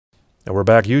And we're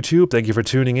back, YouTube. Thank you for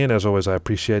tuning in. As always, I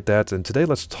appreciate that. And today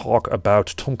let's talk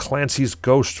about Tom Clancy's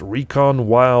Ghost Recon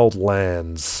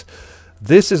Wildlands.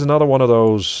 This is another one of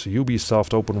those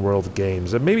Ubisoft Open World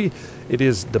games. And maybe it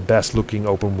is the best looking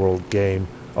open world game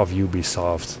of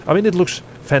Ubisoft. I mean, it looks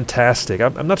fantastic.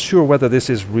 I'm not sure whether this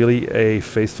is really a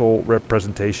faithful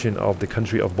representation of the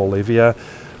country of Bolivia.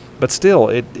 But still,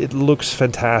 it looks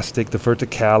fantastic. The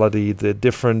verticality, the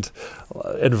different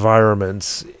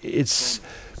environments.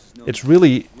 It's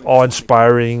really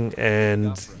awe-inspiring,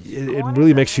 and it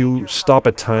really makes you stop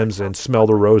at times and smell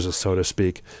the roses, so to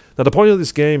speak. Now, the point of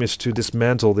this game is to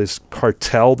dismantle this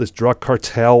cartel, this drug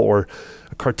cartel, or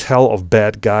a cartel of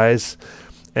bad guys.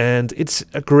 And it's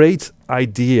a great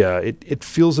idea. It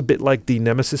feels a bit like the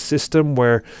Nemesis system,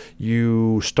 where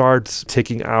you start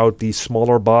taking out these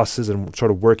smaller bosses and sort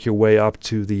of work your way up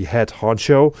to the head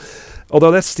honcho.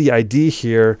 Although that's the idea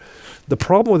here, the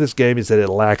problem with this game is that it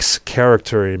lacks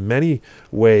character in many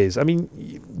ways. I mean,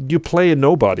 you play a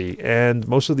nobody, and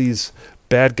most of these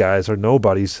bad guys are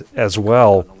nobodies as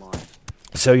well.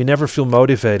 So you never feel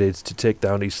motivated to take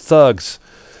down these thugs.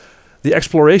 The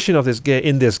exploration of this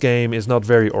in this game is not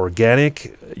very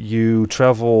organic. You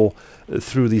travel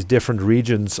through these different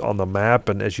regions on the map,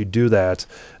 and as you do that,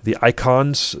 the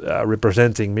icons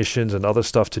representing missions and other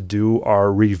stuff to do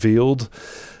are revealed.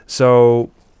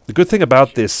 So the good thing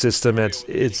about this system is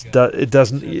it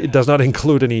does not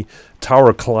include any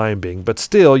tower climbing, but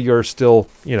still you're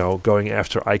going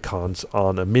after icons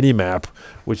on a mini-map,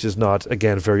 which is not,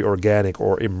 again, very organic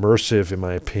or immersive in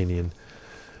my opinion.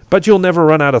 But you'll never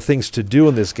run out of things to do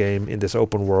in this game, in this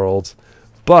open world.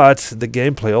 But the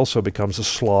gameplay also becomes a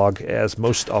slog, as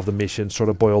most of the missions sort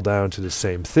of boil down to the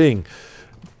same thing.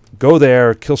 Go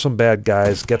there, kill some bad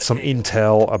guys, get some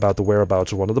intel about the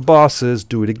whereabouts of one of the bosses,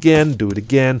 do it again,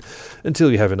 until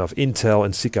you have enough intel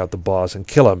and seek out the boss and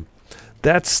kill him.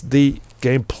 That's the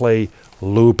gameplay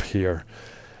loop here.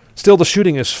 Still, the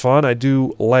shooting is fun. I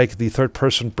do like the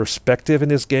third-person perspective in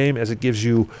this game, as it gives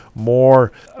you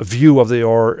more view of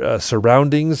your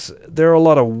surroundings. There are a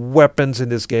lot of weapons in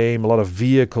this game, a lot of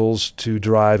vehicles to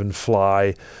drive and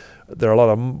fly. There are a lot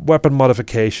of weapon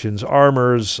modifications,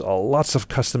 armors, lots of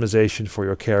customization for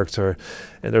your character,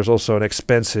 and there's also an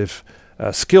expensive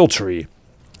skill tree.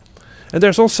 And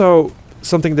there's also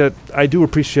something that I do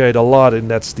appreciate a lot,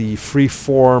 and that's the free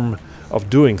form of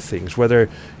doing things. Whether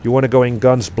you want to go in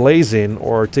guns blazing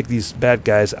or take these bad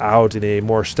guys out in a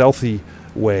more stealthy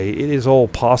way, it is all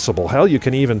possible. Hell, you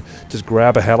can even just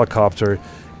grab a helicopter,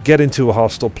 get into a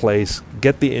hostile place,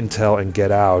 get the intel, and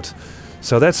get out.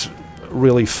 So that's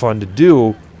really fun to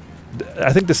do.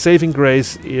 I think the saving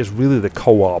grace is really the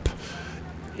co-op.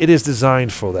 It is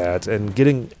designed for that, and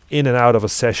getting in and out of a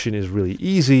session is really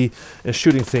easy, and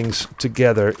shooting things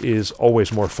together is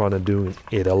always more fun than doing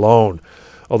it alone.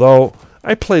 Although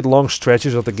I played long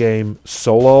stretches of the game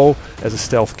solo as a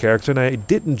stealth character, and I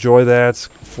did enjoy that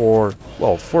for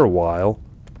a while.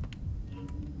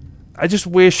 I just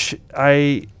wish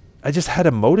I just had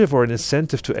a motive or an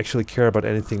incentive to actually care about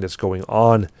anything that's going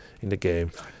on in the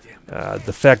game.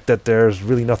 The fact that there's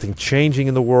really nothing changing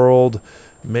in the world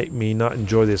make me not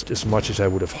enjoy this as much as I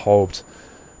would have hoped.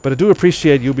 But I do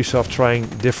appreciate Ubisoft trying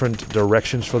different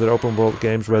directions for their open world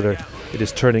games, whether it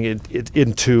is turning it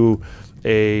into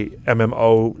a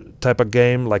MMO type of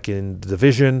game like in The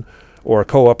Division, or a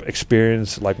co-op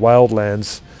experience like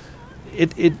Wildlands.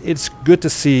 It's good to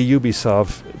see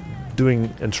Ubisoft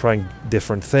doing and trying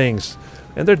different things,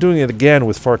 and they're doing it again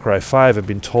with Far Cry 5, I've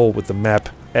been told, with the map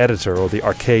editor, or the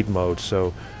arcade mode,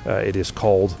 so it is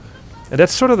called. And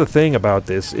that's sort of the thing about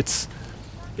this.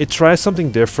 It tries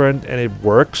something different, and it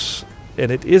works,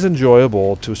 and it is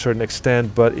enjoyable to a certain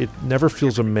extent, but it never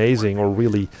feels amazing or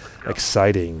really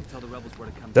exciting.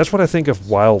 That's what I think of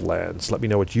Wildlands. Let me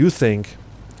know what you think,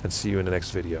 and see you in the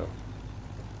next video.